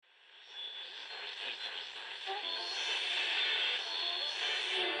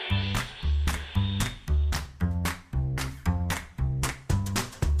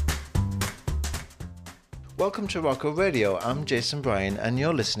Welcome to Rocco Radio. I'm Jason Bryan and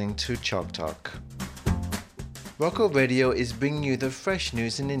you're listening to Chalk Talk. Rocco Radio is bringing you the fresh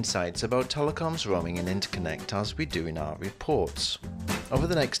news and insights about telecoms, roaming and interconnect as we do in our reports. Over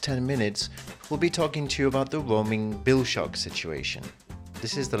the next 10 minutes, we'll be talking to you about the roaming bill shock situation.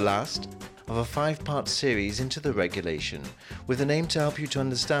 This is the last of a 5-part series into the regulation with an aim to help you to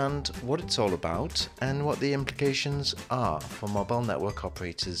understand what it's all about and what the implications are for mobile network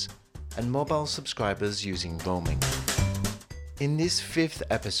operators and mobile subscribers using roaming. In this 5th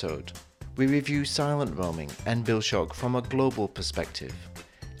episode, we review silent roaming and bill shock from a global perspective,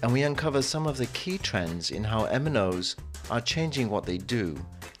 and we uncover some of the key trends in how MNOs are changing what they do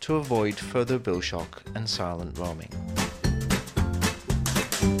to avoid further bill shock and silent roaming.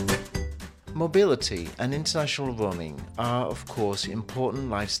 Mobility and international roaming are, of course, important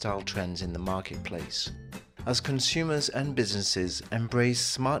lifestyle trends in the marketplace, as consumers and businesses embrace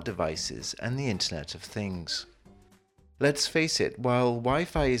smart devices and the Internet of Things. Let's face it, while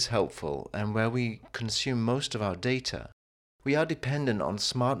Wi-Fi is helpful and where we consume most of our data, we are dependent on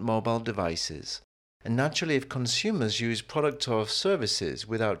smart mobile devices, and naturally if consumers use products or services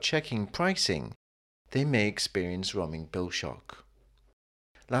without checking pricing, they may experience roaming bill shock.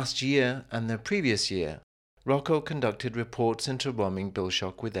 Last year and the previous year, Rocco conducted reports into roaming bill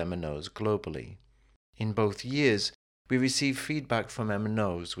shock with MNOs globally. In both years, we received feedback from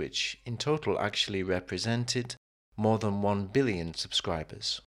MNOs which in total actually represented more than 1 billion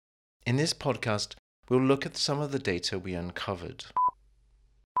subscribers. In this podcast, we'll look at some of the data we uncovered.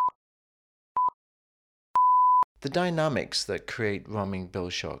 The dynamics that create roaming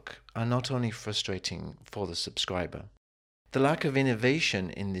bill shock are not only frustrating for the subscriber. The lack of innovation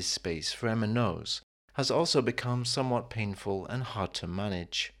in this space for MNOs has also become somewhat painful and hard to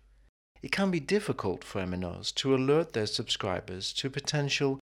manage. It can be difficult for MNOs to alert their subscribers to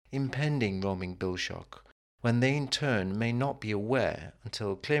potential impending roaming bill shock, when they in turn may not be aware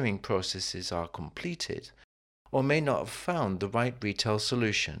until clearing processes are completed, or may not have found the right retail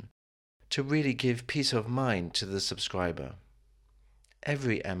solution to really give peace of mind to the subscriber.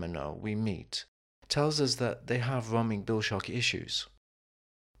 Every MNO we meet tells us that they have roaming bill shock issues.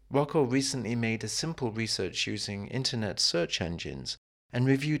 Rocco recently made a simple research using internet search engines and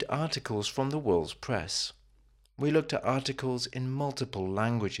reviewed articles from the world's press. We looked at articles in multiple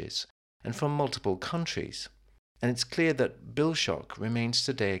languages and from multiple countries, and it's clear that bill shock remains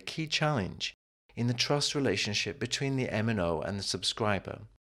today a key challenge in the trust relationship between the MNO and the subscriber,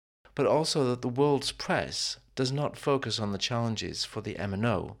 but also that the world's press does not focus on the challenges for the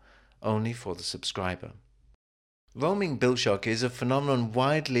MNO, only for the subscriber. Roaming bill shock is a phenomenon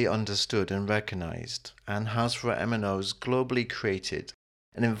widely understood and recognized, and has for MNOs globally created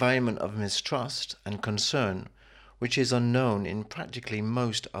an environment of mistrust and concern which is unknown in practically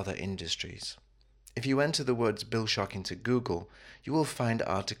most other industries. If you enter the words bill shock into Google, you will find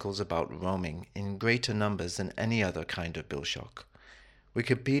articles about roaming in greater numbers than any other kind of bill shock.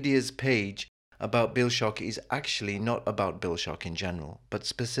 Wikipedia's page about bill shock is actually not about bill shock in general, but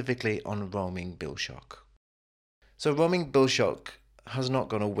specifically on roaming bill shock. So roaming bill shock has not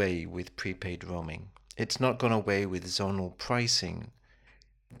gone away with prepaid roaming. It's not gone away with zonal pricing.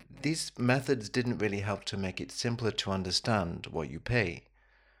 These methods didn't really help to make it simpler to understand what you pay.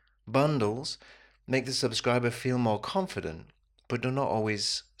 Bundles make the subscriber feel more confident, but do not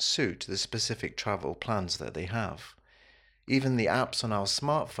always suit the specific travel plans that they have. Even the apps on our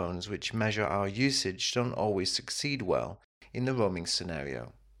smartphones which measure our usage don't always succeed well in the roaming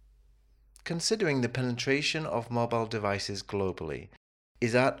scenario. Considering the penetration of mobile devices globally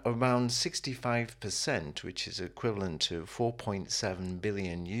is at around 65%, which is equivalent to 4.7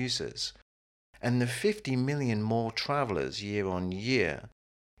 billion users, and the 50 million more travelers year on year,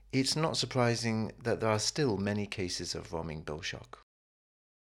 it's not surprising that there are still many cases of roaming bill shock.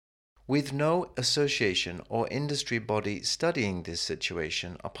 With no association or industry body studying this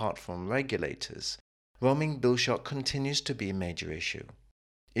situation apart from regulators, roaming bill shock continues to be a major issue.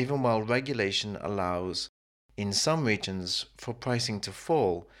 Even while regulation allows, in some regions, for pricing to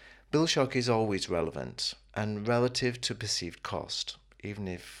fall, bill shock is always relevant and relative to perceived cost, even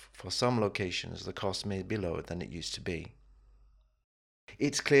if for some locations the cost may be lower than it used to be.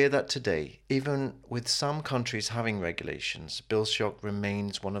 It's clear that today, even with some countries having regulations, bill shock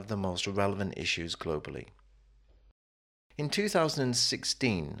remains one of the most relevant issues globally. In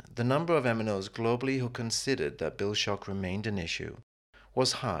 2016, the number of MNOs globally who considered that bill shock remained an issue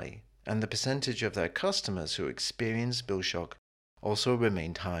was high, and the percentage of their customers who experienced bill shock also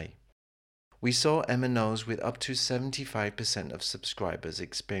remained high. We saw MNOs with up to 75% of subscribers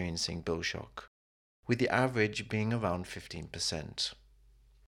experiencing bill shock, with the average being around 15%.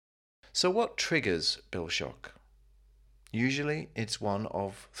 So what triggers bill shock? Usually it's one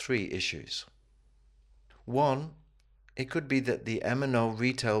of three issues. One, it could be that the MNO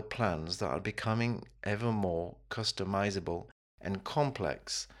retail plans that are becoming ever more customizable and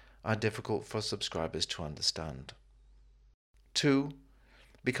complex are difficult for subscribers to understand. Two,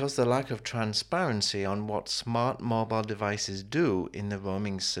 because the lack of transparency on what smart mobile devices do in the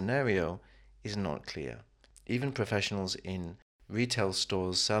roaming scenario is not clear. Even professionals in retail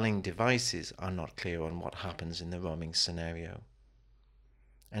stores selling devices are not clear on what happens in the roaming scenario.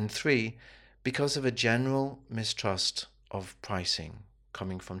 And three, because of a general mistrust of pricing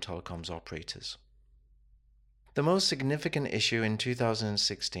coming from telecoms operators. The most significant issue in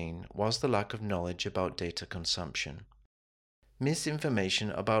 2016 was the lack of knowledge about data consumption. Misinformation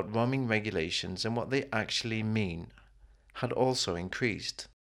about roaming regulations and what they actually mean had also increased.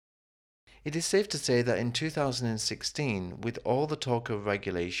 It is safe to say that in 2016, with all the talk of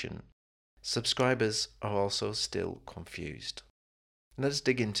regulation, subscribers are also still confused. Let's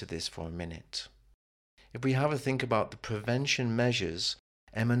dig into this for a minute. If we have a think about the prevention measures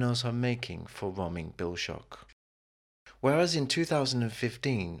MNOs are making for roaming bill shock. Whereas in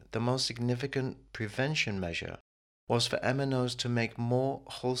 2015, the most significant prevention measure was for MNOs to make more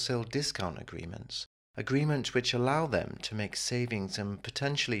wholesale discount agreements which allow them to make savings and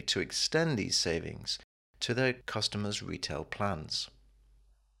potentially to extend these savings to their customers' retail plans.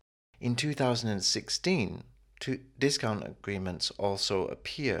 In 2016, discount agreements also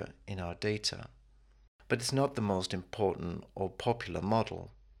appear in our data, but it's not the most important or popular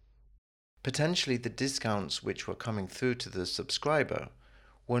model. Potentially the discounts which were coming through to the subscriber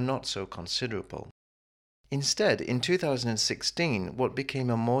were not so considerable. Instead, in 2016, what became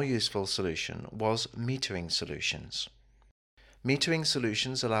a more useful solution was metering solutions. Metering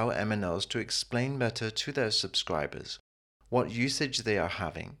solutions allow MNOs to explain better to their subscribers what usage they are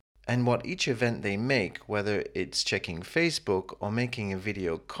having and what each event they make, whether it's checking Facebook or making a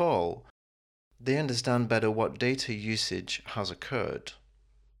video call, they understand better what data usage has occurred.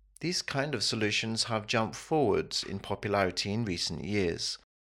 These kind of solutions have jumped forwards in popularity in recent years,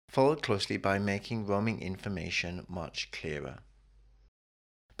 followed closely by making roaming information much clearer.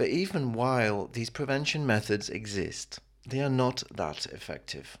 But even while these prevention methods exist, they are not that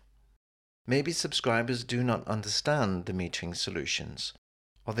effective. Maybe subscribers do not understand the metering solutions,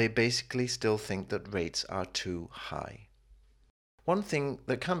 or they basically still think that rates are too high. One thing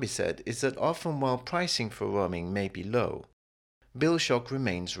that can be said is that often while pricing for roaming may be low, bill shock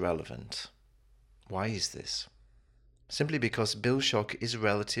remains relevant. Why is this? Simply because bill shock is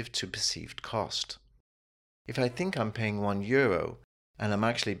relative to perceived cost. If I think I'm paying €1 and I'm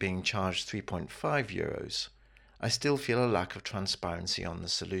actually being charged €3.5, I still feel a lack of transparency on the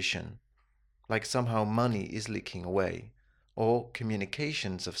solution, like somehow money is leaking away, or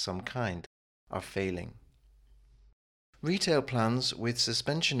communications of some kind are failing. Retail plans with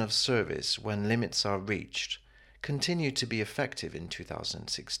suspension of service when limits are reached continue to be effective in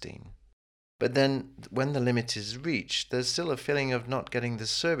 2016. But then, when the limit is reached, there's still a feeling of not getting the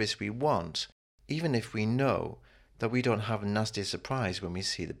service we want, even if we know that we don't have a nasty surprise when we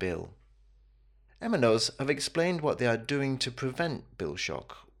see the bill. MNOs have explained what they are doing to prevent bill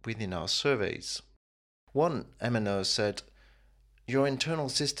shock within our surveys. One MNO said, "Your internal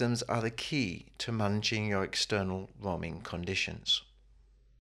systems are the key to managing your external roaming conditions."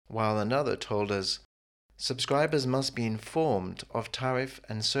 While another told us, "Subscribers must be informed of tariff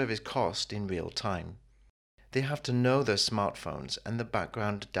and service cost in real time. They have to know their smartphones and the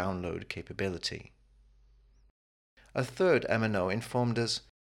background download capability." A third MNO informed us,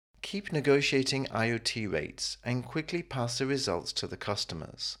 "Keep negotiating IoT rates and quickly pass the results to the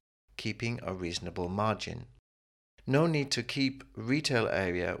customers, keeping a reasonable margin. No need to keep retail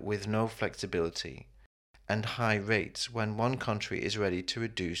area with no flexibility and high rates when one country is ready to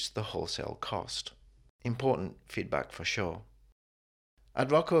reduce the wholesale cost." Important feedback for sure. At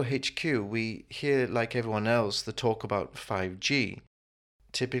Rocco HQ, we hear, like everyone else, the talk about 5G.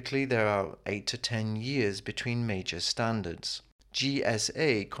 Typically, there are 8 to 10 years between major standards.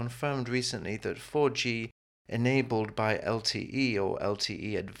 GSA confirmed recently that 4G enabled by LTE or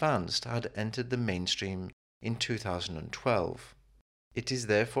LTE Advanced had entered the mainstream in 2012. It is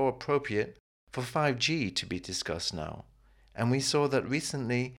therefore appropriate for 5G to be discussed now, and we saw that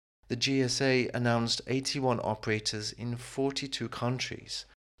recently the GSA announced 81 operators in 42 countries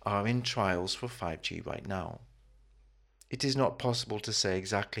are in trials for 5G right now. It is not possible to say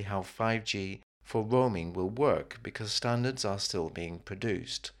exactly how 5G for roaming will work because standards are still being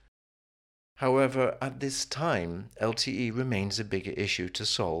produced. However, at this time, LTE remains a bigger issue to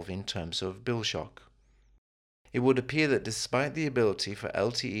solve in terms of bill shock. it would appear that despite the ability for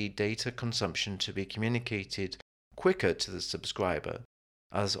LTE data consumption to be communicated quicker to the subscriber,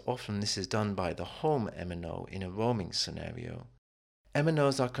 as often this is done by the home MNO in a roaming scenario,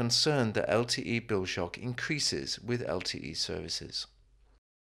 MNOs are concerned that LTE bill shock increases with LTE services.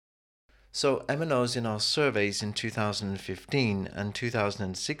 So MNOs in our surveys in 2015 and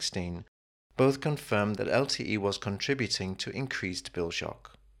 2016 both confirmed that LTE was contributing to increased bill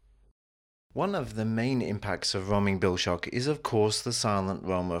shock. One of the main impacts of roaming bill shock is of course the silent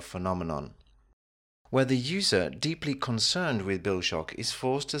roamer phenomenon, where the user deeply concerned with bill shock is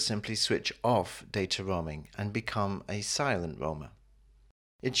forced to simply switch off data roaming and become a silent roamer.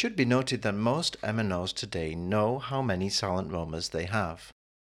 It should be noted that most MNOs today know how many silent roamers they have.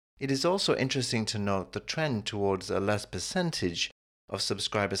 It is also interesting to note the trend towards a less percentage of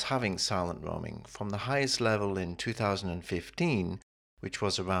subscribers having silent roaming from the highest level in 2015, which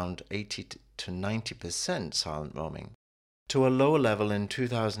was around 80 to 90% silent roaming, to a lower level in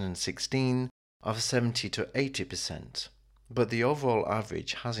 2016 of 70 to 80%, but the overall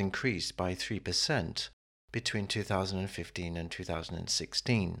average has increased by 3% between 2015 and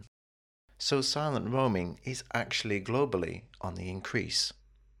 2016. So silent roaming is actually globally on the increase.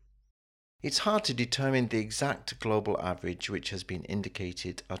 It's hard to determine the exact global average, which has been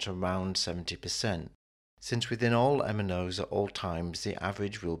indicated at around 70%, since within all MNOs at all times the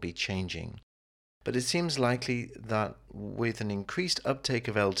average will be changing. But it seems likely that with an increased uptake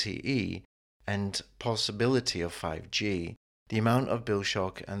of LTE and possibility of 5G, the amount of bill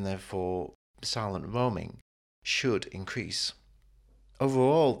shock and therefore silent roaming should increase.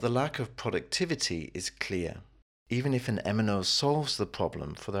 Overall, the lack of productivity is clear. Even if an MNO solves the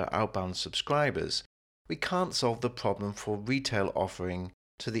problem for their outbound subscribers, we can't solve the problem for retail offering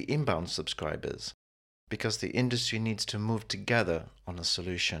to the inbound subscribers, because the industry needs to move together on a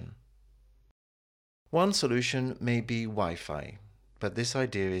solution. One solution may be Wi-Fi, but this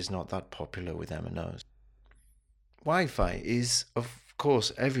idea is not that popular with MNOs. Wi-Fi is, of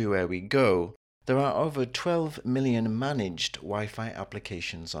course, everywhere we go. There are over 12 million managed Wi-Fi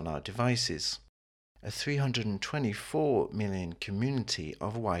applications on our devices, a 324 million community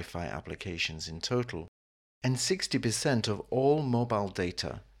of Wi-Fi applications in total, and 60% of all mobile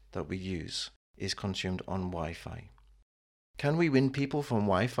data that we use is consumed on Wi-Fi. Can we win people from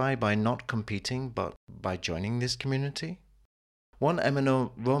Wi-Fi by not competing but by joining this community? One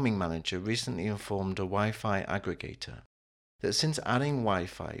MNO roaming manager recently informed a Wi-Fi aggregator that since adding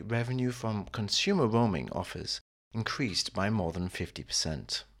Wi-Fi, revenue from consumer roaming offers increased by more than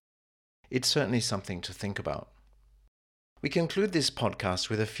 50%. It's certainly something to think about. We conclude this podcast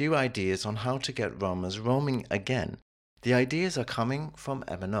with a few ideas on how to get roamers roaming again. The ideas are coming from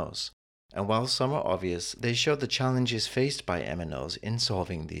MNOs, and while some are obvious, they show the challenges faced by MNOs in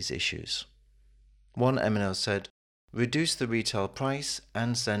solving these issues. One MNO said, reduce the retail price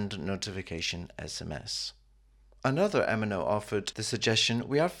and send notification SMS. Another MNO offered the suggestion,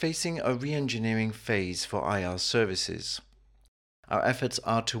 we are facing a re-engineering phase for IR services. Our efforts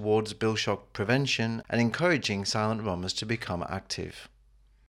are towards bill shock prevention and encouraging silent roamers to become active.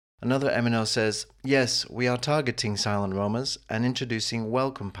 Another MNO says, yes, we are targeting silent roamers and introducing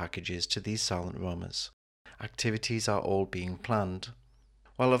welcome packages to these silent roamers. Activities are all being planned.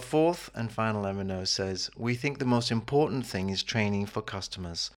 While a fourth and final MNO says, we think the most important thing is training for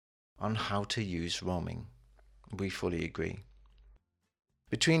customers on how to use roaming. We fully agree.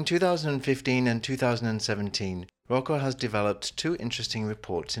 Between 2015 and 2017, Rocco has developed two interesting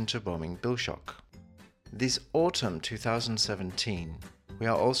reports into roaming bill shock. This autumn 2017, we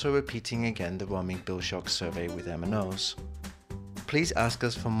are also repeating again the roaming bill shock survey with MNOs. Please ask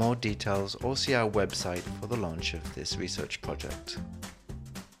us for more details or see our website for the launch of this research project.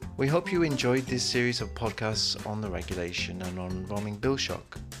 We hope you enjoyed this series of podcasts on the regulation and on roaming bill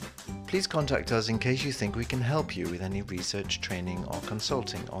shock. Please contact us in case you think we can help you with any research, training or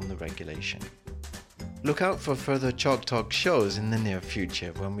consulting on the regulation. Look out for further Chalk Talk shows in the near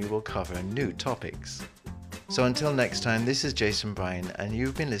future when we will cover new topics. So until next time, this is Jason Bryan and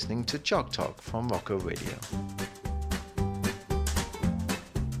you've been listening to Chalk Talk from Rocco Radio.